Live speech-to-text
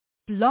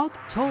Blog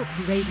Talk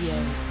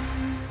Radio.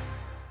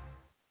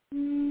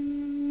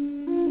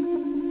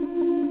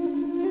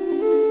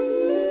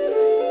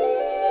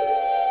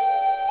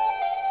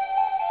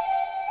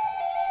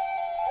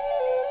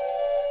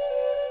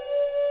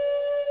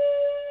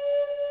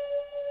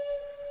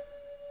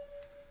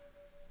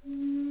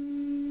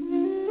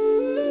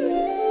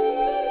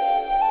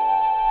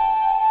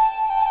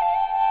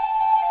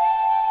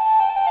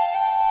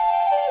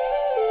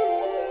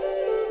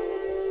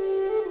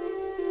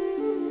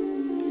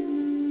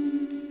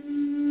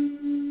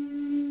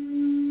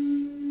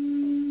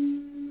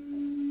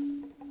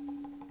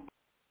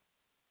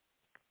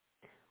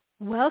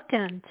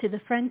 Welcome to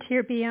the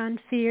Frontier Beyond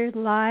Fear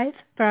live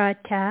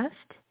broadcast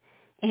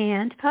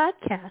and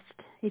podcast,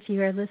 if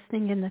you are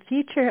listening in the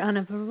future on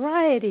a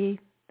variety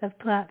of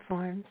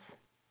platforms.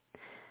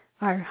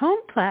 Our home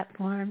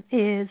platform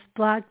is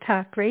Blog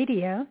Talk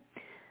Radio,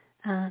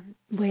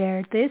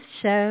 where this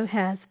show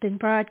has been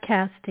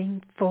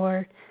broadcasting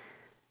for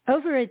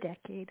over a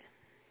decade.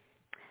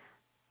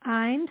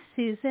 I'm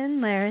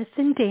Susan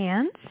Larison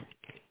Danz,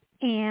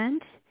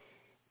 and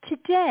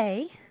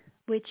today,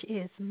 which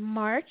is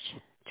March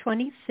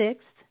 26th,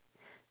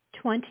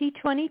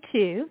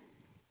 2022,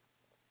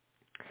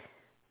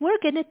 we're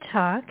going to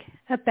talk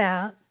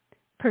about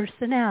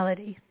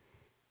personality.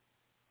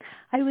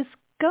 I was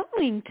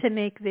going to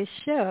make this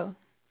show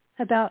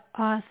about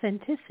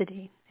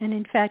authenticity, and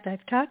in fact,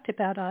 I've talked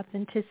about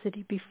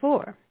authenticity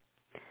before.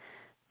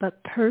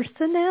 But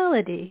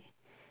personality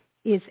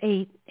is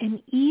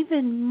an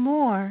even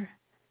more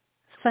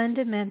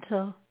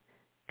fundamental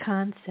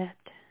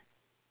concept.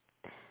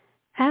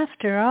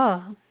 After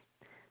all,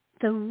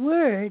 the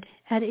word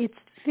at its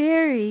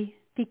very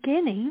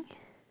beginning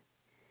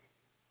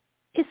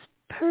is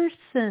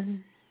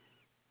person.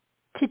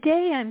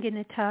 Today I'm going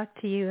to talk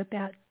to you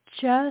about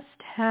just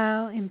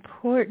how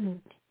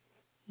important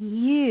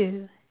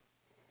you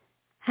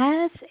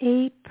as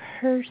a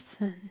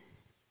person,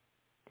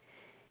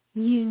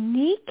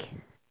 unique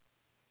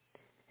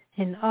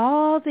in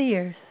all the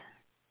earth,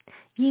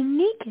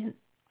 unique in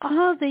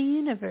all the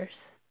universe,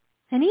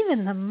 and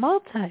even the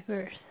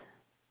multiverse,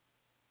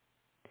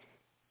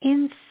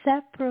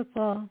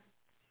 inseparable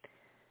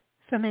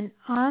from an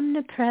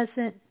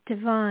omnipresent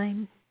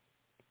divine,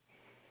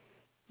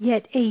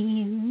 yet a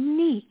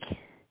unique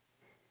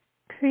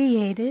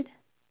created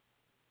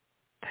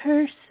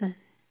person.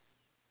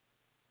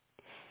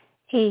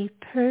 A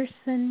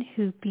person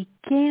who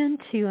began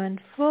to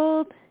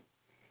unfold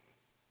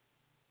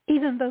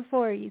even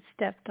before you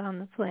stepped on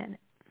the planet.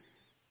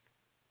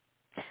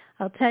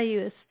 I'll tell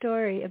you a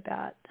story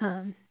about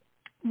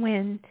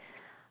when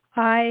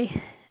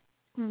I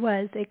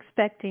was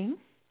expecting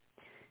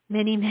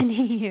many,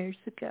 many years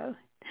ago.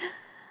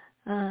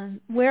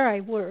 Where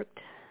I worked,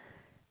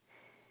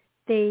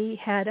 they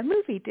had a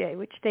movie day,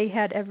 which they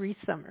had every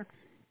summer.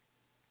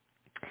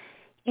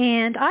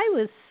 And I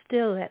was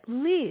still at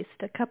least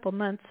a couple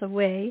months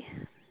away,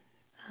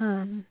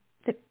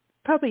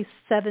 probably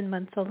 7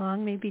 months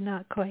along, maybe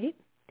not quite,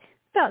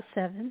 about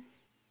 7,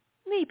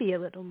 maybe a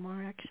little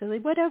more actually,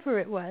 whatever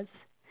it was.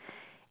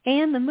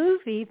 And the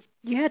movie,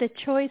 you had a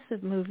choice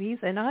of movies,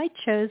 and I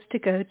chose to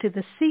go to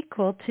the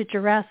sequel to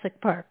Jurassic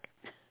Park.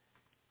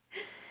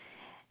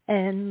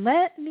 And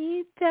let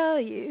me tell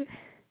you,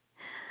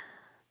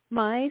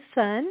 my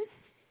son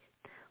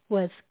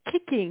was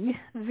kicking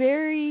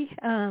very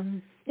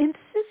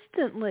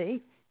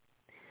insistently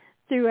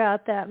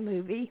throughout that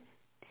movie.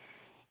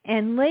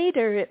 And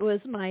later it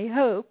was my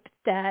hope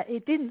that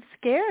it didn't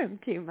scare him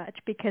too much,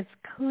 because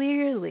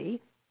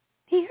clearly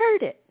he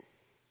heard it.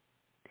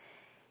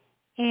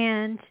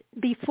 And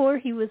before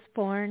he was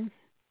born,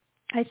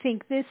 I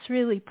think this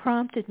really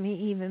prompted me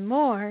even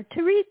more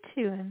to read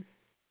to him.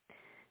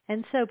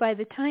 And so by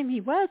the time he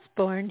was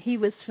born, he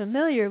was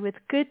familiar with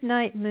Good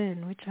Night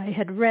Moon, which I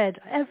had read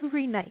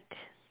every night.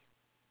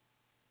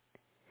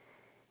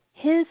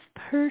 His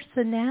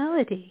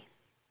personality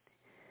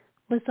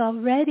was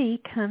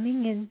already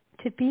coming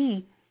into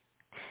being.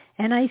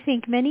 And I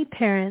think many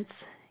parents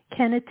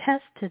can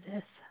attest to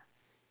this.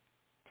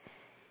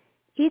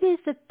 It is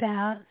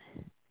about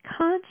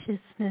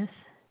consciousness,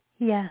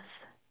 yes.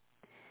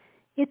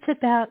 It's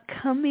about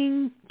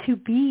coming to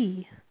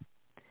be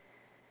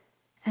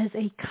as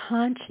a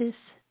conscious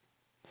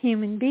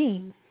human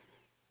being.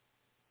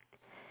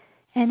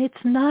 And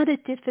it's not a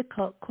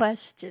difficult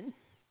question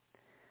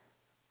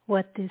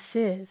what this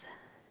is.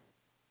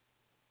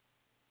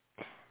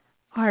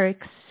 Our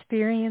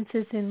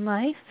experiences in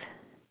life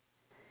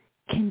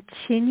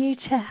continue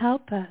to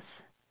help us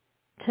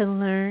to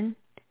learn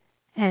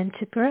and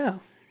to grow.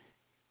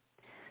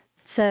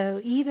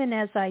 So even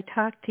as I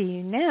talk to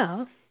you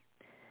now,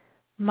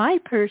 my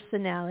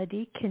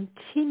personality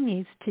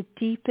continues to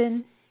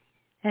deepen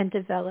and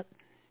develop.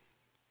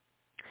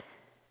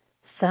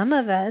 Some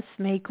of us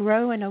may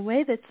grow in a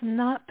way that's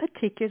not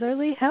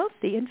particularly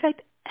healthy. In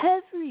fact,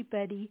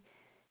 everybody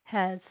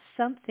has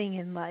something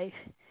in life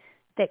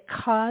that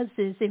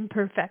causes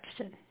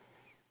imperfection.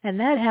 And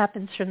that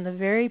happens from the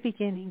very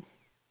beginning.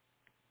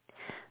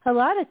 A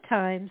lot of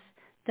times,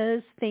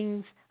 those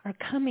things are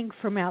coming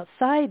from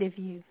outside of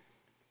you.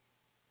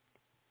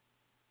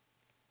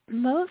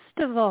 Most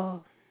of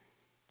all,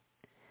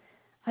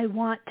 I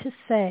want to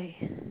say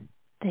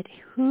that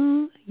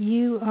who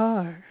you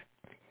are,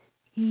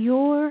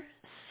 your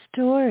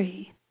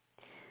story,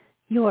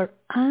 your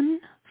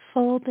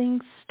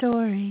unfolding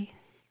story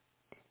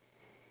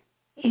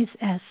is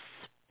as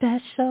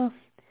special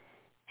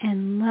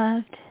and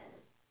loved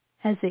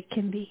as it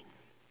can be.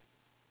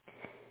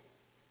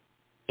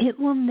 It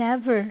will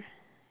never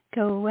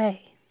go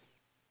away.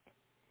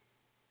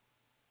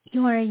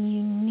 You are a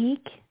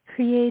unique,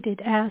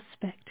 created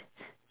aspect.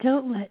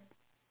 Don't let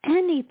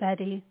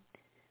anybody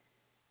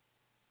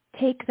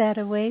take that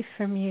away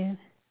from you.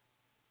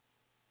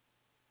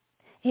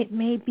 It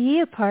may be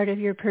a part of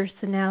your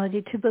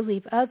personality to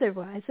believe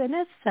otherwise, and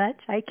as such,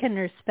 I can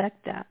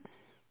respect that.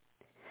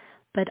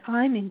 But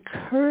I'm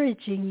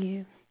encouraging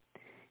you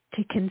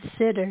to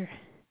consider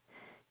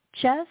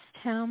just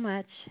how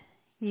much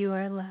you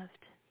are loved.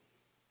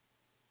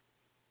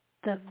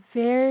 The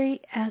very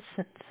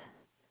essence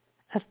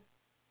of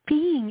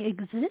being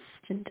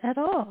existent at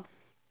all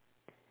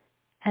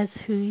as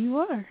who you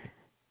are.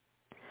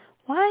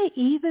 Why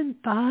even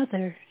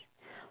bother?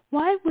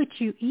 Why would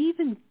you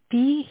even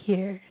be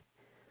here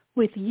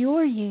with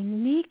your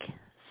unique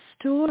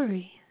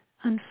story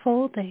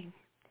unfolding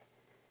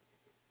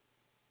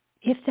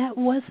if that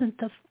wasn't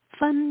the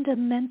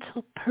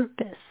fundamental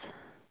purpose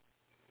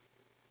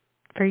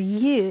for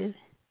you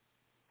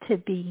to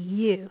be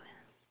you?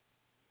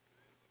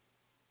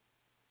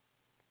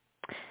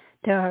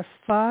 There are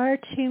far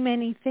too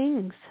many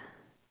things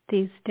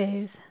these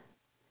days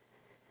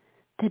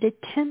that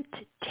attempt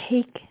to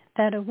take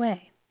that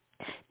away.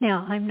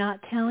 Now, I'm not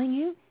telling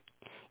you,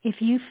 if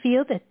you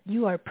feel that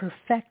you are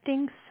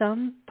perfecting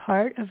some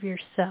part of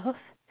yourself,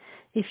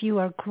 if you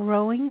are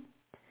growing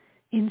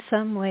in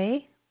some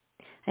way,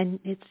 and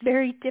it's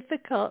very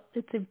difficult,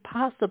 it's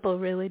impossible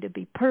really to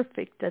be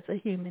perfect as a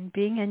human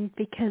being, and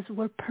because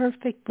we're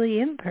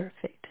perfectly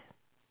imperfect.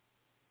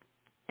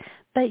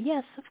 But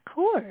yes, of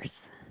course,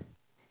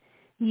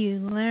 you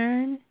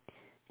learn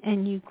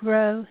and you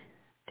grow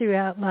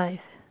throughout life.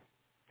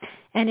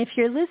 And if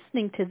you're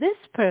listening to this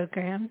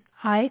program,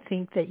 I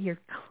think that you're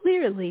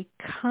clearly,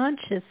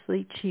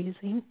 consciously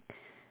choosing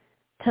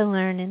to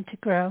learn and to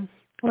grow,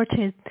 or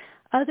to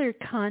other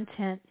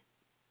content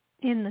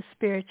in the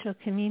spiritual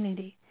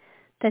community,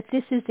 that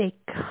this is a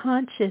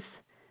conscious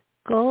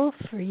goal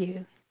for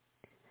you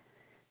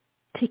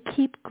to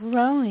keep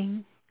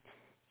growing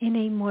in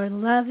a more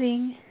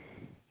loving,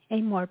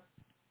 a more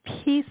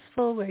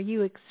peaceful, where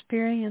you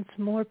experience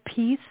more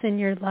peace in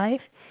your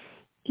life,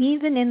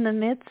 even in the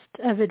midst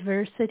of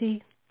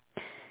adversity,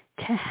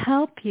 to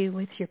help you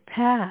with your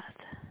path.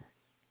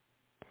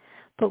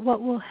 But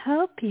what will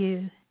help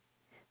you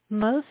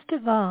most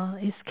of all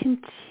is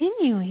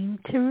continuing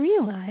to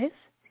realize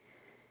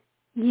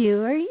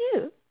you are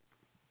you.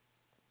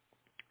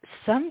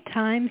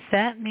 Sometimes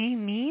that may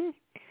mean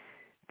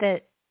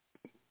that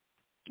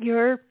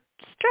you're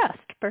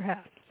stressed,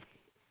 perhaps.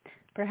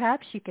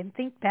 Perhaps you can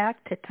think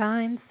back to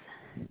times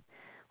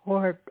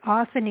or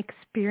often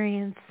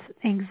experience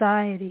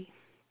anxiety.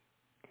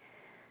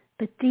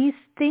 But these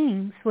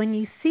things, when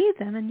you see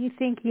them and you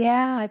think,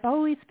 yeah, I've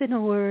always been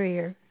a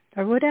worrier,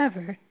 or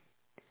whatever,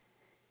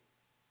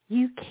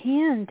 you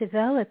can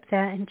develop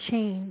that and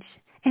change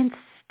and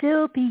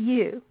still be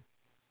you.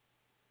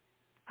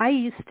 I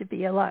used to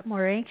be a lot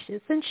more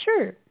anxious, and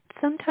sure,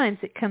 sometimes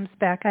it comes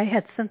back. I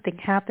had something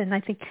happen, I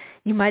think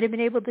you might have been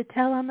able to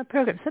tell on the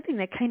program, something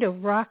that kind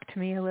of rocked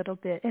me a little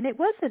bit. And it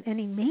wasn't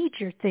any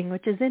major thing,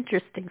 which is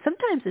interesting.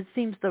 Sometimes it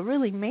seems the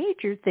really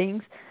major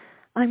things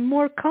I'm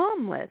more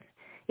calm with.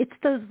 It's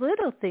those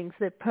little things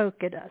that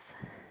poke at us.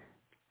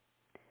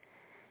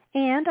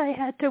 And I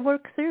had to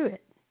work through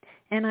it.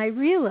 And I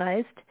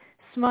realized,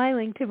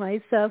 smiling to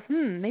myself,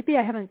 maybe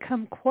I haven't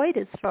come quite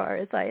as far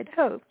as I had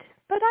hoped.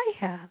 But I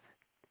have.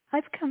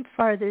 I've come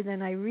farther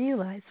than I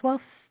realized while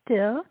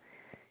still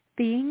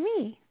being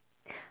me.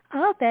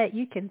 I'll bet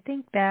you can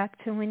think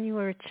back to when you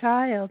were a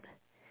child,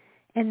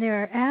 and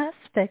there are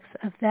aspects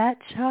of that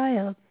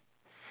child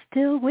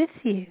still with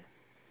you.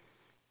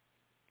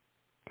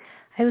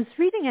 I was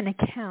reading an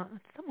account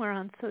somewhere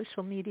on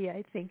social media,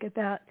 I think,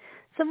 about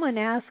someone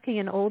asking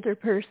an older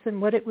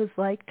person what it was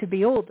like to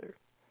be older,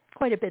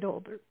 quite a bit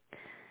older.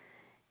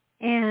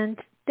 And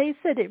they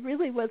said it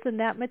really wasn't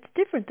that much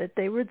different, that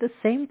they were the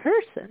same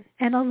person.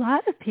 And a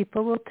lot of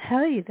people will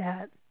tell you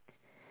that.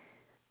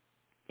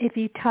 If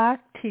you talk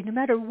to, no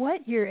matter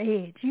what your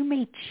age, you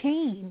may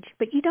change,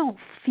 but you don't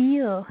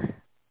feel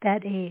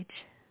that age.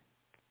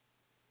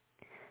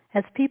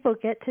 As people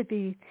get to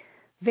be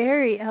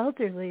very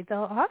elderly,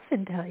 they'll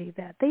often tell you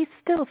that. They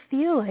still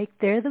feel like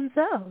they're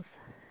themselves.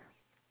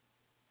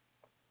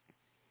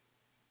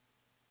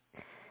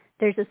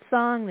 There's a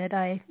song that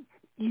I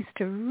used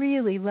to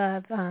really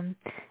love, and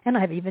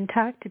I've even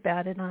talked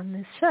about it on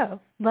this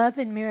show, Love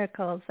and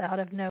Miracles Out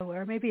of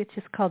Nowhere. Maybe it's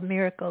just called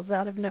Miracles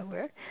Out of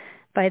Nowhere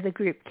by the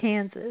group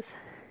Kansas.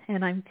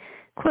 And I'm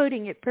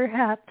quoting it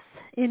perhaps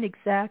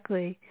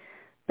inexactly,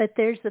 But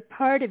there's a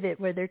part of it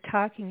where they're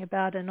talking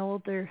about an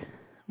older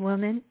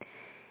woman,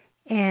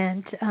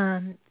 and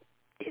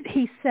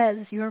he says,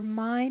 your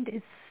mind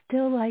is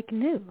still like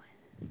new,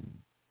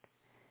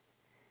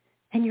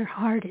 and your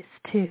heart is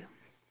too.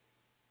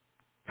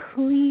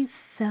 Please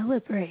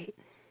celebrate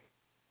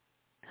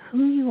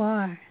who you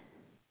are,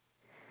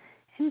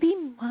 and be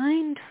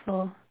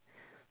mindful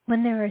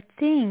when there are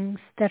things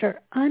that are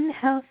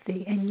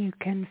unhealthy and you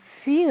can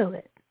feel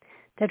it,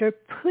 that are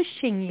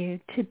pushing you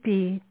to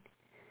be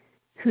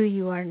who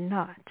you are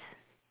not,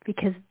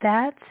 because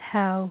that's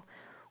how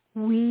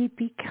we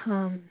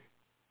become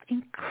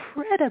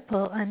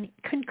incredibly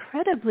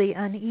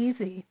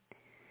uneasy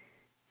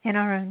in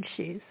our own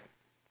shoes.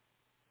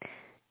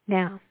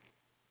 Now,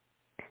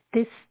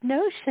 this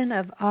notion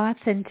of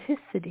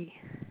authenticity,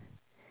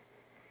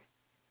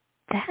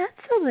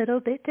 that's a little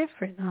bit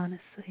different,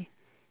 honestly.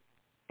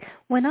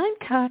 When I'm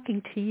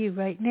talking to you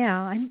right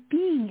now, I'm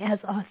being as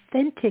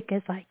authentic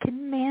as I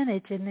can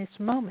manage in this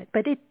moment,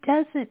 but it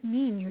doesn't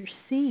mean you're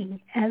seeing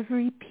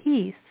every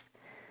piece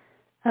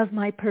of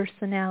my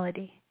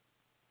personality.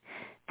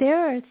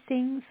 There are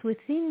things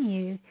within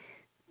you,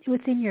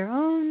 within your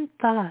own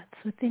thoughts,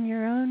 within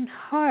your own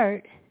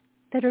heart,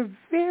 that are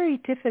very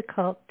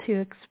difficult to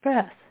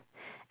express.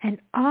 And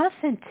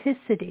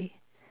authenticity,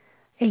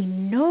 a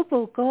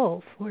noble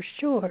goal for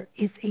sure,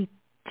 is a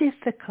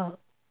difficult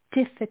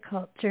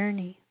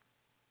journey.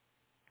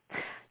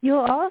 You'll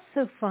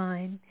also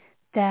find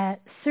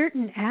that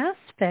certain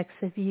aspects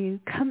of you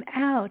come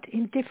out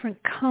in different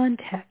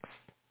contexts.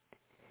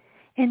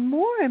 And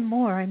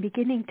more I'm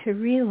beginning to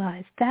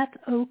realize that's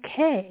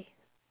okay.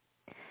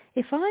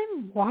 If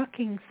I'm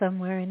walking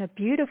somewhere in a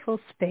beautiful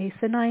space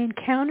and I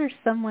encounter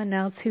someone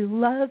else who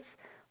loves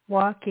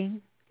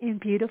walking in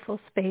beautiful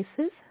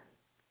spaces,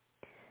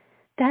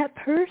 that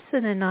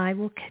person and I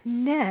will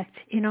connect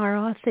in our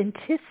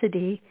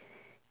authenticity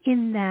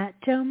in that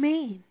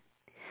domain,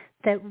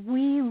 that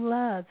we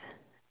love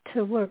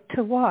to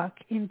walk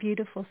in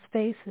beautiful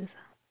spaces.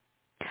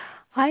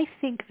 I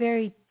think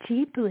very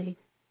deeply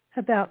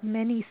about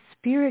many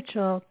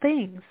spiritual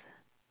things,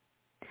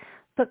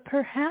 but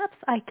perhaps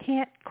I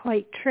can't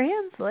quite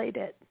translate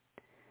it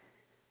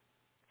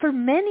for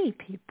many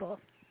people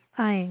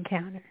I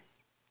encounter.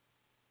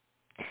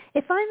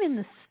 If I'm in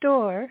the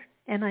store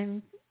and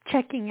I'm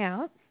checking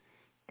out,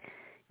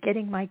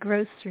 getting my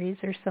groceries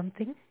or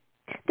something,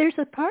 there's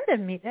a part of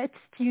me that's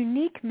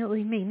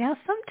uniquely me. Now,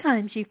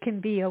 sometimes you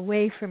can be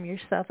away from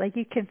yourself, like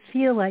you can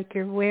feel like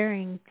you're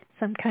wearing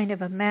some kind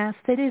of a mask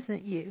that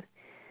isn't you.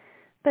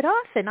 But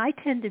often I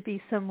tend to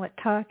be somewhat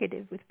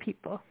talkative with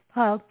people.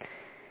 I'll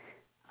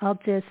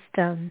just,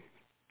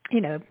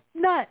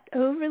 not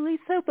overly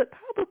so, but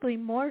probably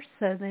more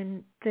so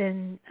than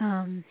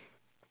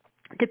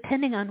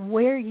depending on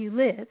where you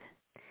live.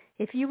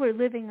 If you were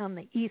living on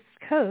the East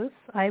Coast,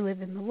 I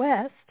live in the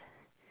West,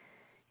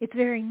 it's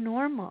very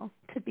normal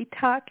to be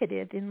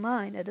talkative in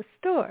line at a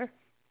store.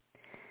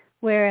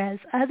 Whereas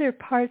other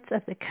parts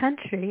of the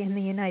country, in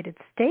the United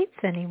States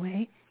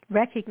anyway,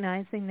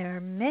 recognizing there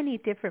are many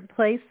different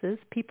places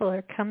people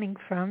are coming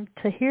from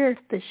to hear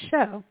the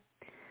show,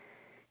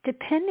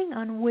 depending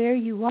on where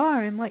you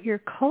are and what your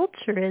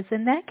culture is,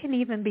 and that can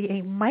even be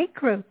a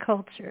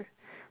microculture,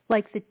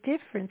 like the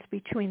difference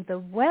between the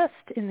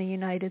West in the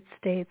United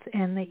States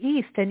and the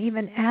East, and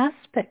even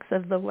aspects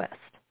of the West.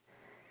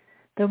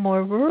 The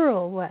more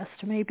rural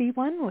West may be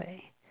one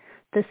way.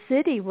 The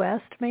city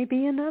West may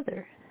be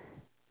another.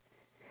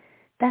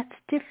 That's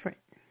different.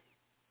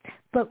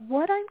 But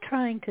what I'm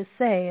trying to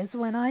say is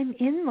when I'm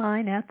in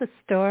line at the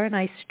store and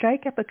I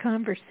strike up a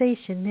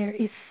conversation, there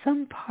is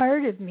some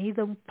part of me,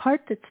 the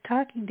part that's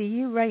talking to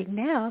you right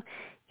now,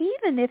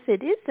 even if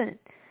it isn't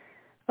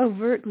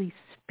overtly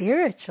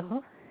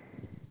spiritual,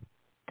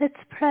 that's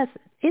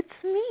present. It's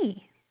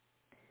me.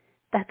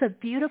 That's a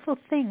beautiful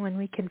thing when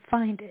we can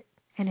find it,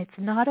 and it's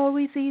not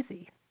always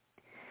easy.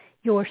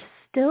 You're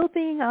still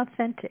being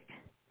authentic.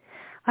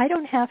 I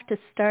don't have to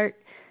start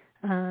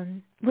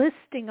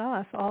listing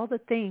off all the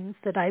things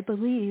that I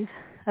believe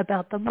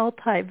about the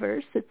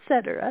multiverse,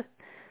 etc.,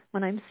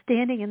 when I'm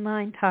standing in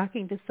line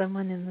talking to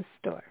someone in the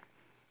store.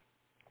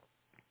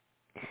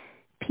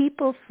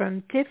 People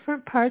from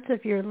different parts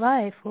of your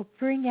life will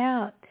bring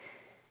out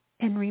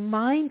and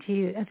remind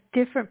you of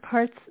different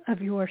parts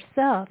of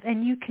yourself,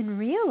 and you can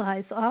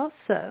realize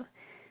also,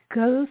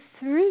 go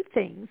through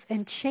things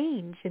and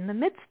change in the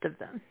midst of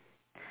them.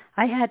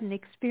 I had an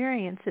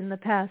experience in the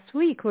past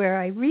week where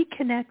I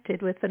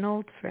reconnected with an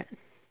old friend,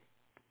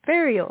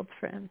 very old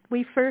friend.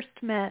 We first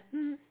met,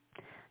 I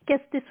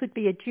guess this would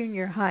be a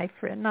junior high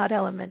friend, not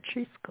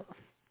elementary school.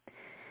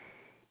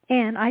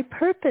 And I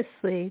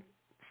purposely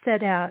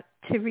set out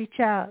to reach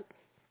out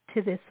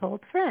to this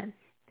old friend.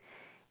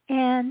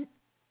 And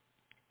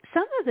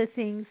some of the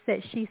things that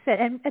she said,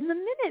 and the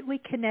minute we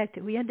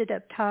connected, we ended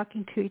up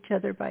talking to each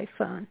other by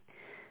phone.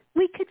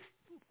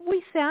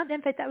 We sound,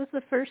 in fact, that was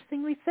the first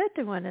thing we said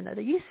to one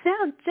another. You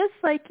sound just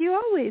like you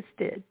always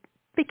did,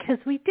 because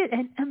we did.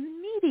 And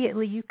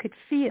immediately you could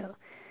feel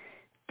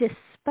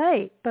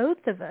despite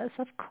both of us,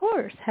 of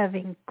course,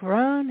 having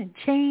grown and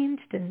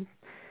changed and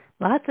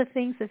lots of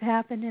things have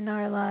happened in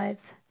our lives,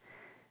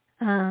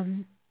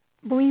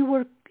 we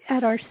were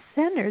at our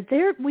center.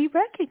 There, we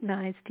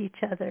recognized each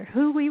other,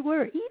 who we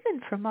were,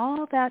 even from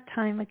all that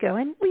time ago.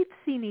 And we've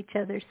seen each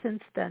other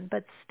since then,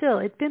 but still,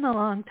 it'd been a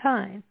long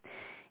time.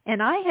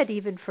 And I had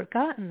even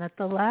forgotten that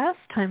the last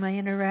time I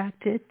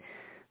interacted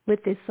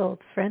with this old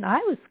friend, I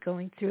was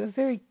going through a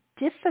very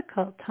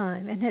difficult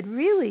time and had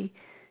really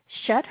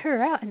shut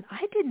her out. And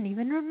I didn't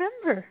even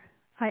remember.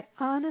 I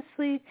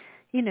honestly,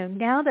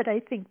 now that I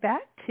think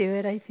back to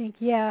it, I think,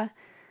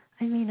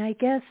 I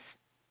guess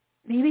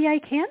maybe I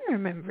can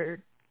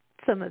remember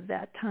some of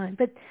that time.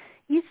 But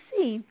you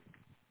see,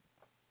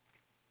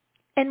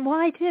 and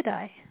why did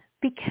I?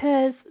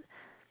 Because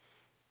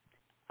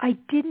I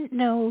didn't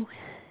know.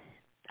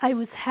 I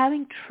was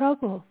having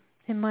trouble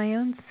in my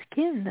own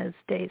skin those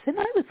days, and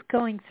I was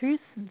going through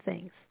some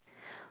things.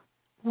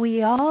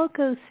 We all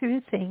go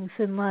through things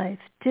in life,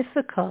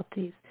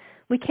 difficulties.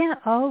 We can't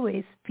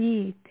always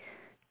be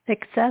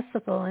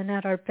accessible and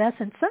at our best,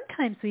 and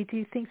sometimes we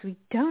do things we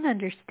don't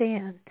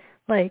understand.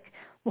 Like,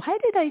 why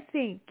did I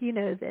think,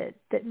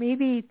 that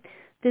maybe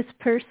this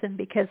person,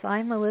 because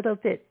I'm a little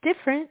bit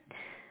different,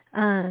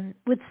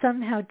 would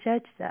somehow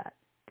judge that?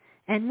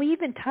 And we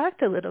even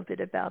talked a little bit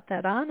about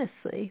that,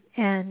 honestly,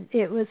 and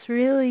it was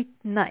really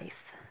nice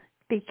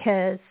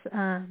because,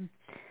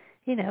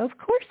 of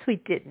course we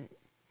didn't.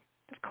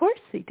 Of course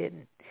we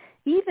didn't.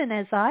 Even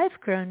as I've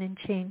grown and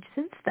changed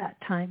since that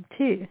time,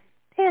 too.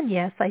 And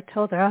yes, I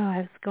told her, I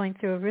was going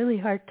through a really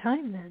hard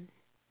time then,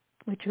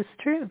 which was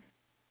true.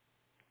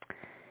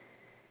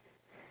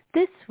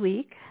 This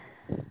week,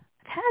 I've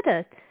had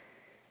a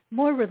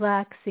more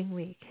relaxing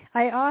week.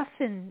 I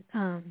often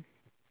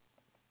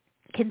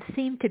can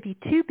seem to be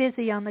too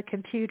busy on the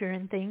computer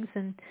and things,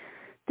 and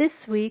this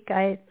week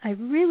I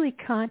really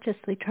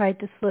consciously tried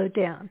to slow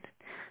down.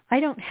 I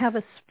don't have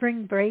a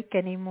spring break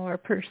anymore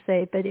per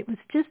se, but it was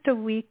just a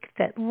week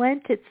that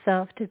lent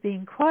itself to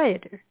being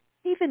quieter,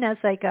 even as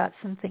I got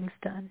some things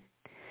done.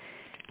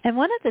 And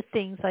one of the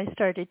things I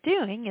started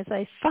doing is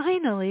I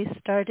finally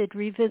started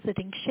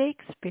revisiting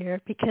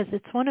Shakespeare because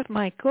it's one of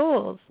my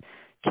goals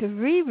to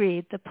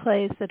reread the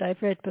plays that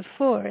I've read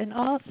before and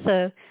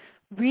also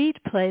read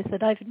plays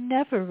that I've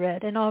never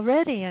read, and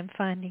already I'm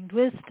finding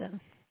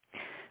wisdom.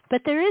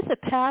 But there is a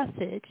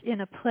passage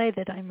in a play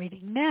that I'm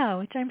reading now,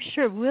 which I'm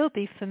sure will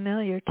be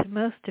familiar to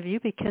most of you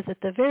because at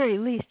the very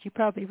least you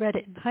probably read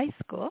it in high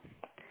school,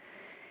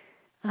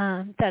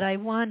 that I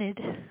wanted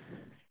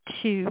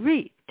to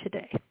read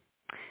today.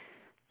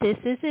 This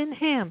is in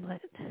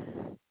Hamlet,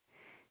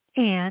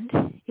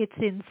 and it's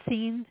in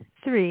scene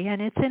 3,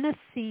 and it's in a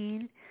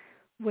scene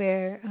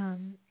where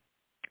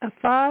a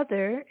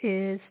father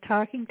is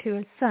talking to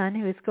a son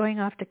who is going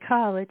off to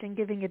college and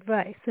giving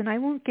advice. And I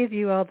won't give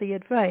you all the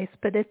advice,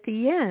 but at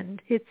the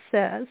end it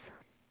says,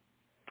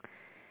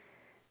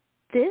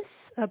 "This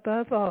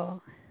above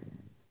all,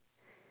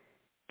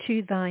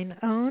 to thine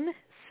own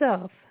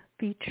self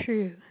be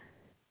true,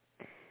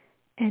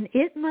 and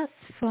it must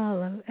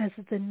follow as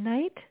the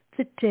night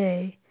the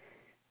day,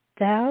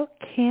 thou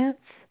canst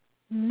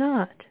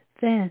not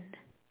then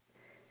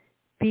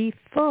be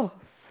false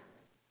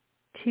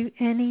to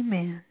any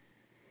man.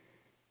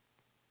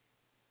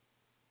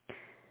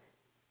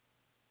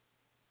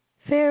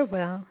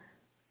 Farewell,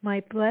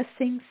 my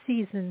blessing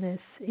season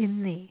this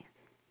in thee."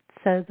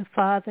 So the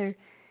father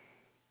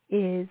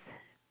is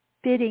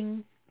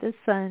bidding the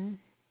son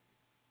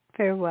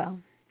farewell.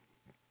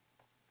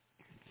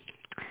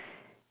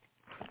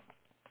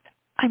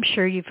 I'm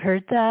sure you've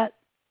heard that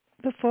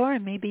before,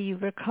 and maybe you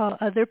recall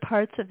other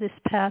parts of this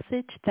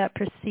passage that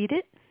precede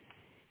it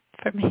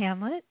from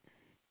Hamlet.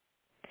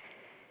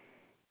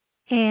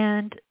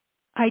 And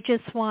I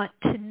just want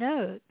to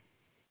note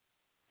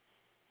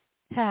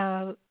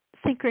how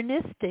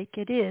synchronistic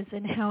it is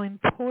and how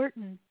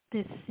important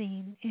this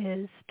scene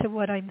is to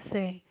what I'm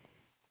saying.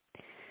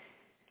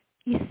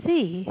 You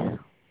see,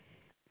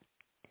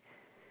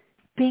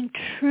 being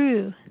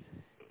true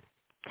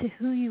to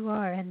who you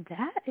are, and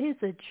that is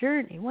a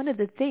journey. One of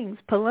the things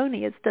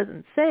Polonius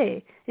doesn't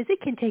say is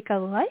it can take a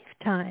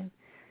lifetime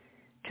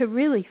to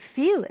really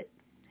feel it,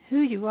 who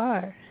you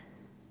are.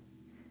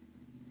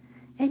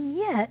 And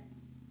yet,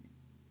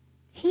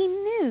 he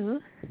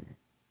knew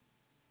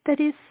that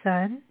his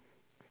son,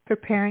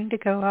 preparing to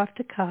go off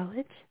to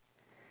college,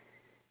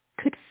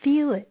 could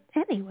feel it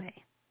anyway.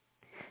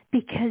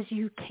 Because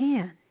you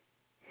can.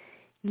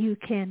 You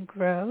can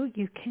grow,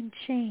 you can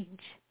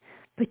change,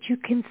 but you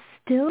can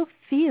still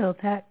feel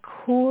that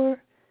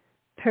core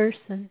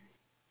person.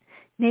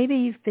 Maybe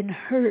you've been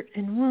hurt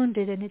and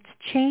wounded and it's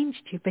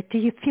changed you, but do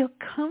you feel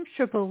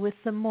comfortable with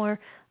the more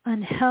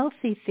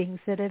unhealthy things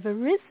that have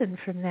arisen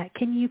from that?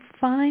 Can you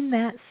find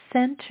that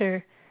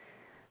center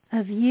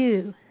of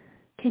you?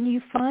 Can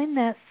you find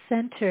that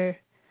center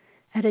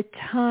at a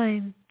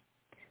time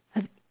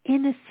of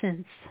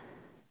innocence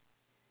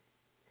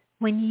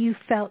when you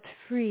felt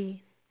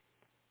free?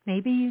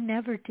 Maybe you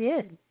never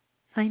did.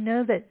 I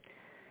know that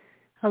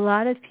a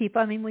lot of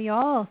people, we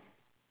all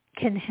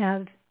can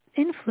have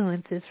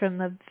influences from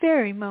the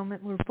very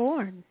moment we're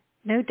born,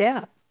 no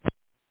doubt.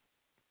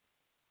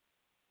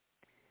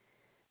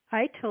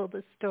 I told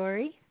a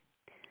story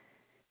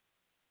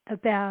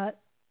about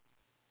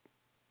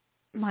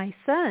my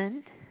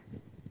son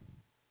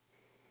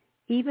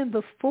even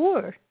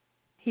before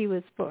he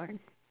was born.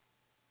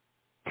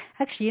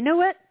 Actually, you know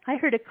what? I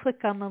heard a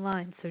click on the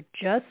line, so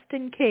just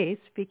in case,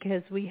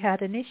 because we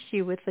had an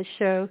issue with the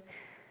show,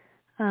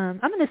 I'm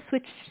going to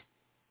switch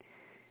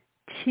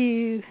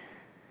to,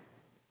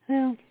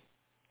 well,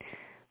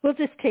 we'll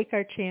just take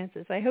our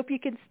chances. I hope you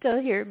can still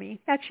hear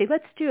me. Actually,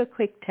 let's do a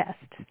quick test.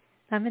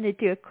 I'm going to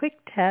do a quick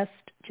test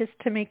just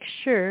to make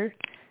sure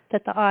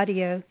that the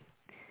audio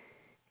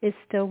is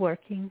still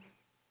working.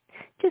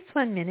 Just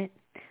 1 minute.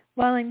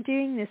 While I'm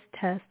doing this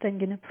test, I'm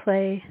going to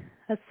play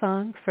a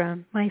song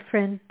from my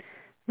friend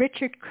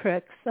Richard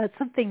Crooks. That's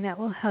something that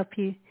will help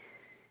you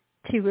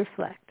to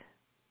reflect.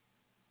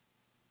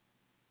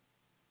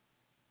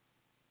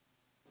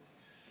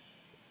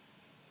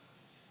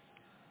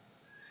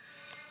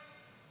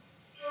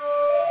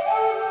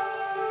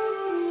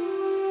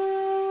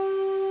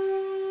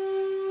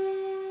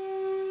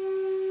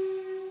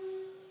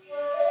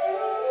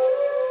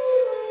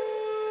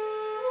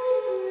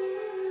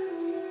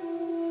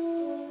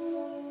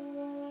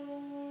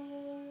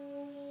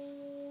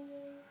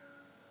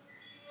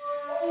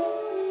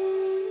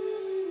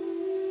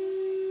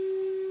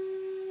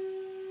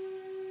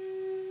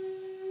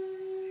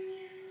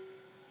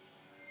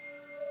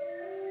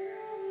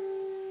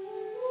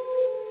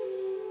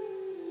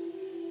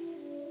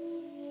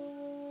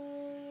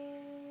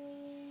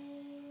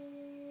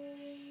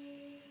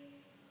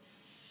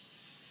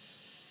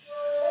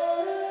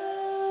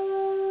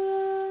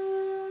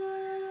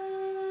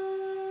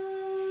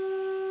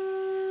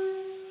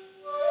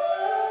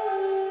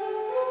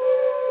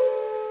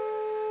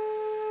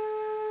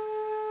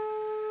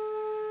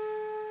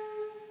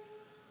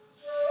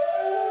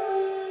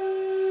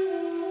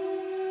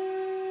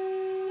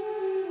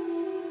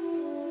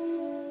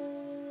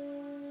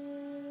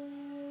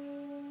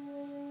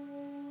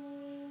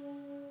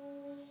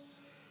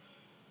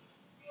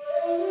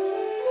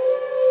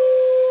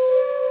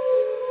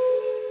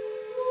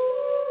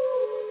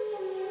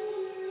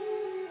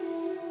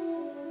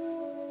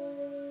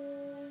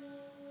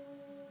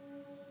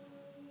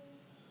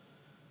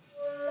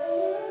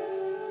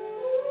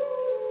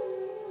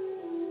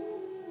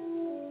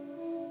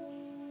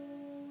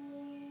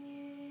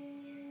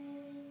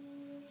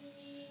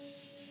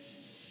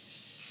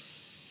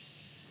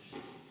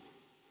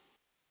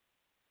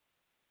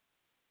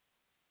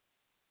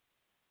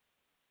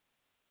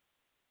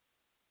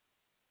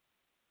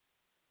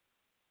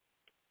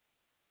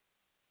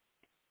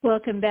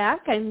 Welcome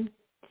back.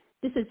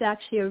 This is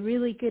actually a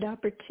really good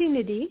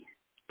opportunity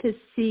to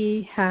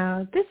see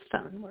how this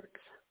phone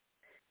works.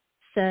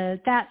 So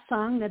that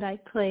song that I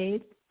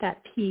played,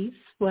 that piece,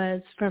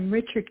 was from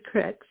Richard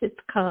Crooks. It's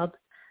called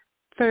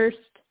First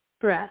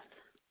Breath.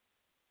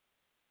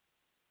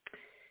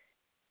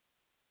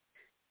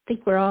 I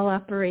think we're all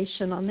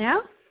operational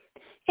now.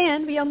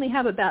 And we only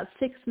have about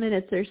 6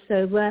 minutes or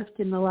so left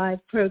in the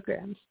live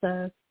program.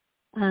 So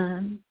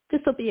this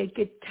will be a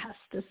good test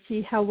to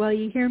see how well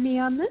you hear me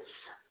on this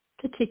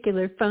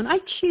particular phone. I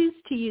choose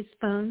to use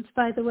phones,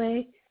 by the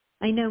way.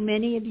 I know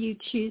many of you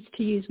choose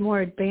to use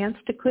more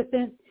advanced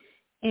equipment,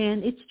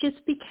 and it's just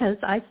because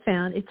I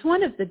found it's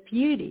one of the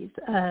beauties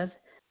of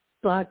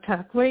Blog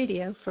Talk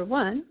Radio, for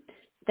one,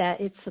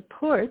 that it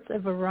supports a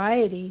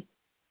variety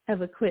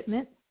of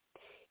equipment,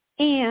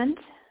 and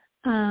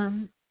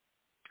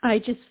I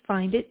just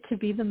find it to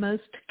be the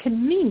most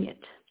convenient.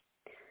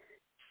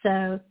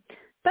 So,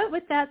 but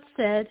with that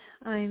said,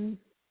 I'm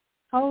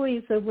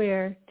always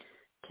aware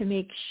to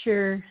make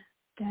sure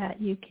that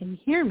you can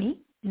hear me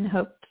in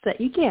hopes that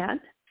you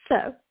can.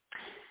 So,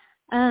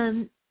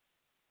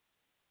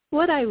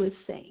 what I was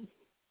saying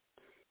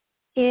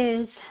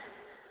is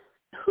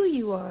who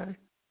you are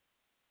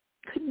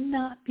could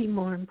not be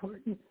more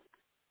important.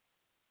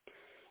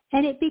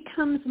 And it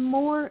becomes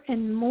more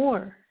and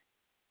more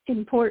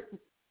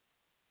important,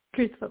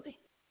 truthfully.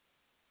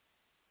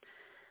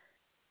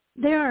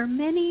 There are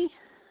many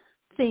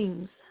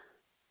things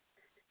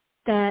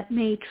that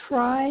may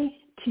try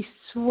to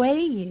sway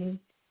you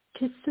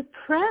to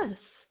suppress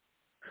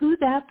who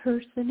that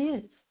person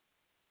is.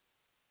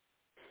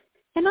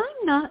 And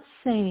I'm not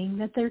saying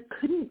that there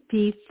couldn't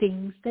be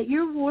things that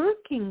you're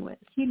working with.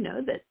 You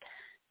know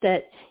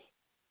that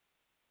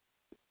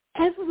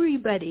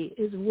everybody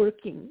is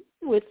working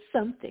with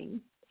something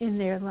in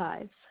their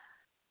lives.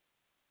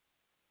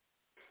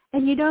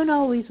 And you don't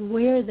always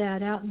wear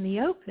that out in the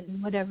open,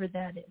 whatever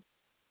that is.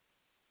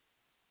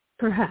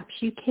 Perhaps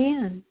you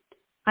can.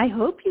 I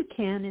hope you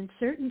can in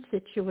certain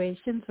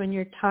situations when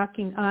you're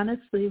talking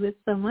honestly with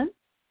someone.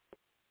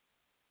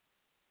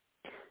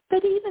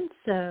 But even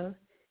so,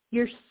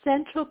 your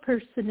central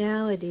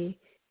personality,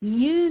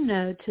 you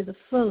know to the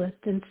fullest,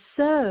 and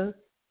so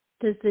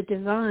does the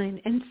divine,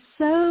 and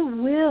so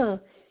will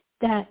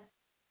that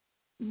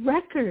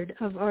record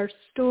of our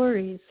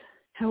stories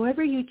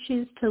however you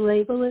choose to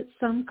label it,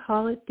 some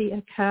call it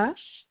the Akash,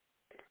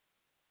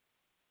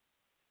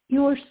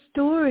 your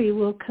story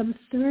will come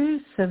through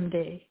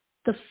someday,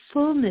 the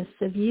fullness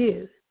of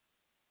you.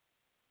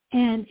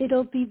 And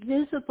it'll be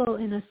visible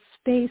in a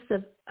space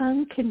of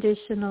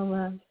unconditional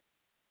love.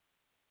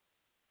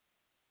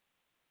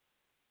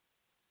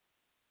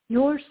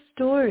 Your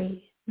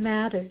story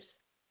matters.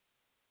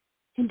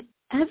 And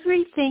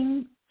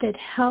everything that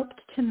helped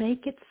to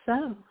make it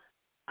so.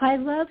 I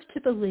love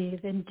to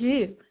believe and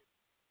do,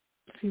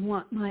 if you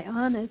want my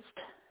honest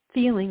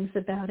feelings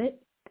about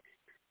it,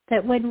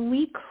 that when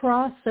we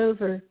cross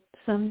over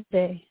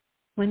someday,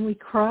 when we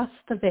cross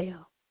the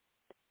veil,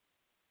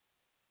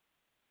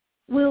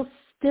 we'll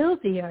still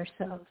be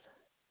ourselves.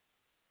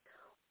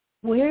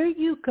 Where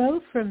you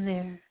go from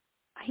there,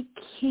 I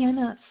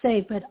cannot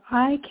say, but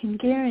I can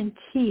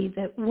guarantee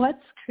that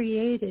what's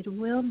created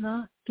will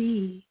not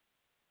be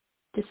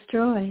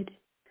destroyed.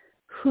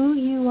 Who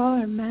you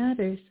are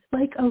matters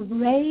like a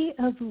ray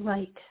of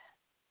light,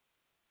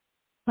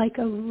 like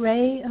a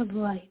ray of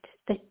light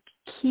that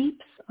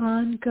keeps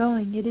on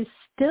going. It is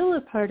still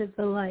a part of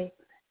the light.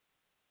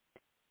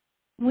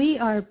 We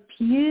are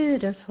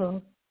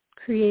beautiful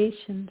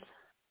creations.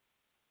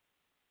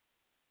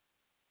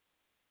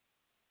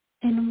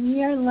 And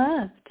we are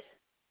loved.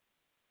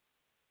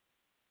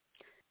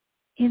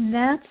 In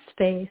that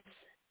space,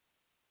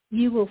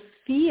 you will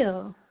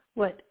feel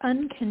what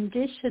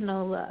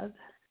unconditional love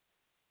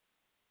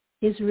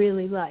is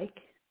really like.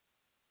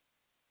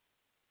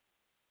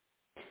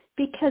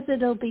 Because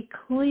it'll be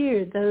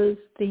clear those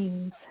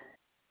things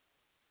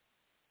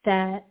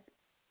that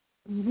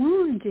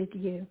wounded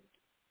you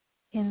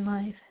in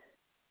life.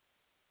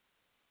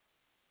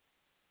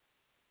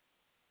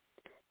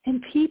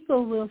 And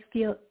people will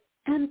feel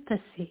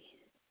empathy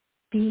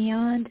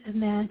beyond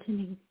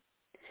imagining.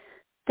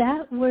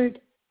 That word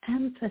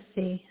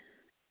empathy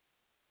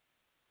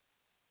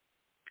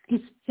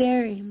is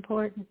very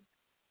important.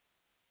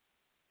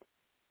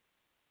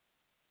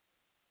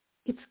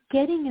 It's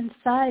getting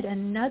inside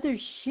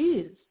another's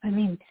shoes. I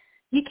mean,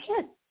 you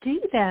can't do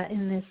that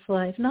in this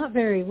life, not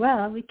very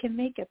well. We can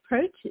make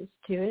approaches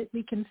to it.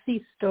 We can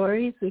see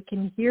stories. We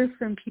can hear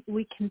from people.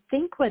 We can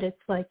think what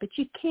it's like, but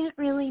you can't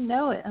really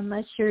know it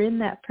unless you're in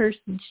that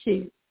person's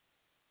shoes.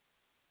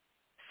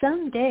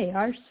 Someday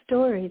our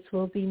stories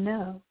will be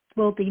known.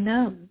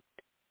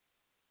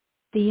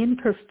 The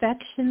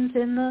imperfections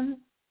in them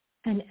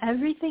and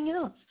everything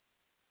else.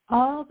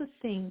 All the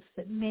things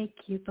that make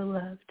you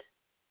beloved,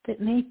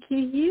 that make you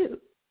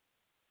you.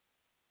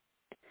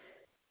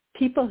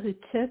 People who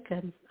took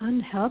an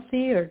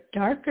unhealthy or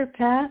darker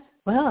path,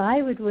 well,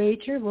 I would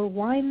wager we'll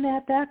wind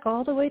that back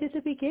all the way to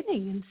the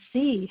beginning and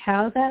see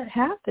how that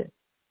happened.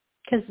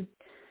 Because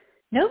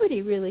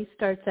nobody really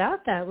starts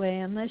out that way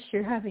unless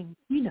you're having,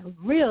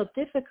 real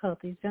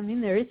difficulties. I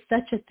mean, there is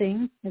such a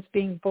thing as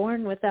being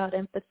born without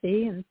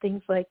empathy and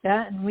things like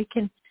that. And we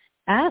can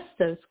ask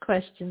those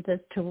questions as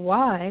to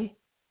why.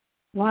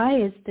 Why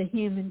is the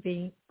human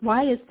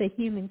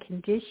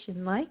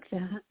condition like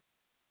that?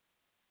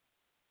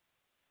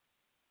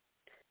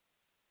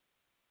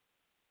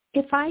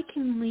 If I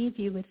can leave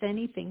you with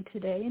anything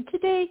today, and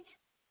today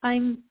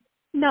I'm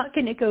not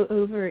going to go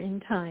over in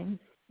time.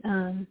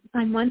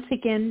 I'm once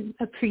again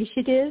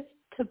appreciative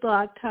to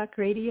Blog Talk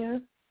Radio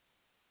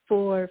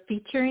for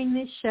featuring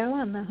this show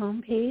on the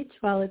homepage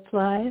while it's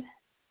live.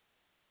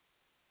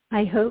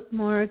 I hope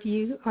more of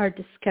you are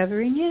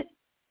discovering it.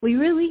 We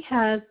really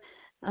have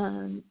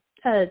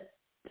a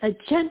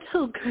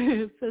gentle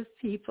group of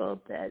people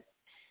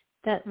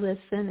that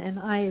listen, and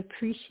I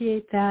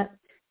appreciate that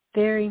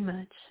very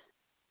much.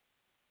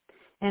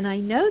 And I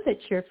know that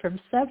you're from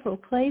several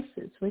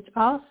places, which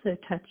also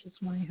touches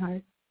my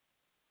heart.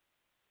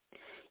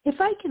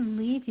 If I can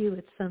leave you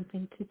with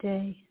something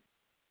today,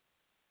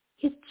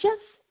 it's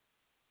just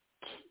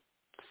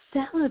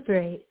to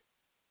celebrate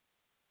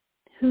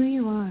who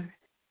you are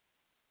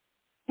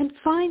and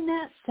find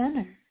that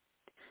center.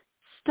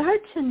 Start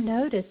to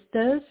notice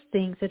those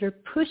things that are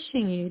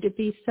pushing you to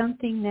be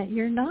something that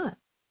you're not.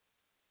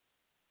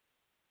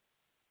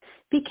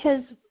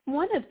 Because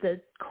one of the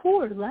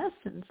core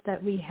lessons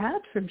that we had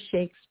from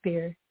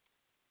Shakespeare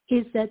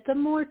is that the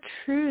more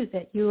true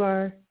that you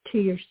are to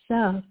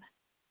yourself,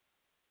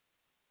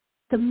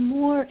 the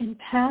more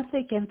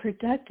empathic and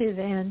productive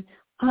and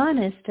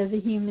honest of a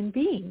human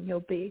being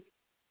you'll be.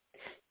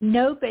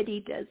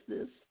 Nobody does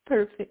this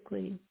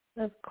perfectly,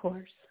 of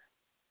course.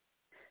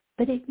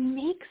 But it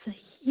makes a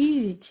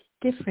huge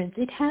difference.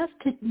 It has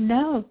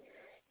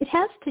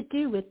to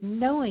do with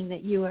knowing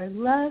that you are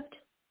loved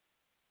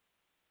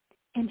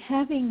and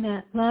having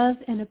that love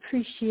and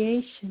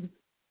appreciation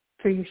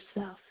for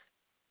yourself.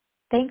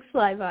 Thanks,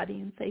 live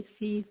audience. I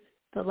see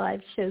the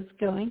live show's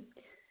going.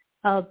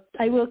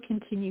 I will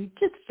continue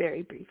just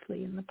very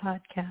briefly in the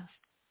podcast.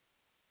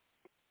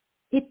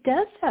 It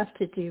does have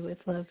to do with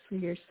love for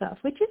yourself,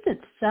 which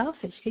isn't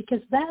selfish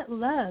because that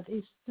love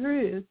is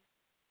through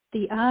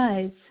the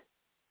eyes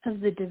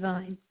of the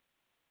divine.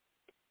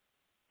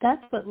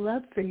 That's what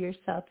love for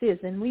yourself is.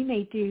 And we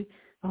may do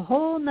a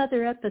whole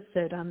nother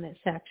episode on this,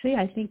 actually.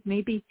 I think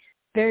maybe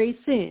very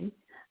soon,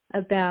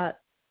 about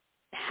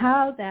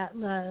how that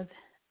love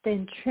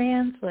then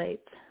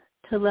translates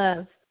to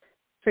love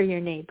for your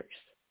neighbors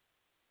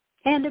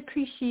and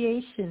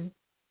appreciation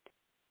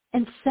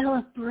and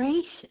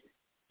celebration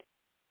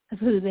of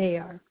who they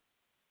are.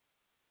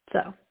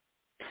 So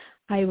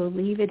I will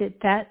leave it at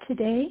that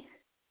today.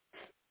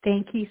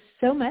 Thank you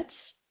so much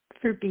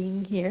for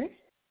being here.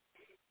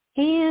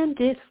 And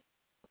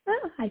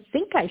I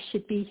think I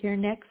should be here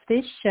next.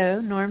 This show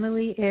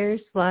normally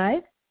airs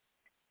live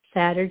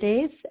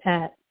Saturdays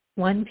at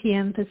 1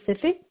 p.m.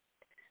 Pacific,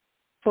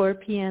 4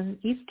 p.m.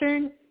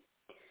 Eastern.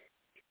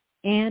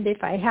 And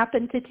if I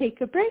happen to take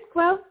a break,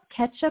 well,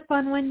 catch up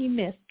on one you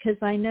missed, because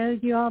I know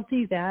you all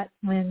do that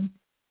when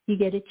you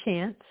get a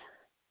chance.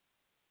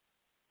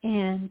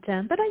 And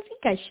but I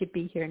think I should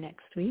be here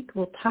next week.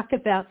 We'll talk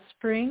about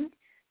spring,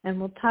 and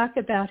we'll talk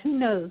about who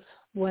knows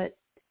what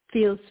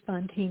feels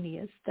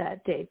spontaneous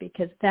that day,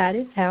 because that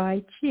is how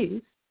I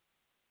choose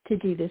to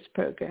do this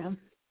program.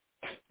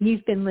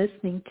 You've been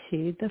listening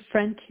to The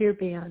Frontier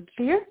Beyond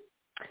Fear.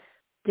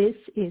 This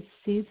is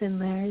Susan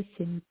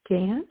Larison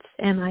Danz,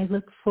 and I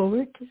look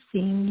forward to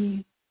seeing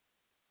you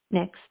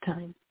next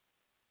time.